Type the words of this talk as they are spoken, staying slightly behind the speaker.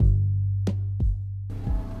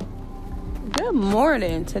Good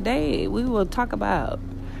morning. Today we will talk about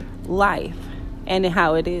life and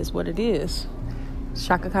how it is what it is.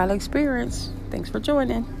 Chaka Kyle Experience. Thanks for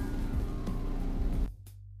joining.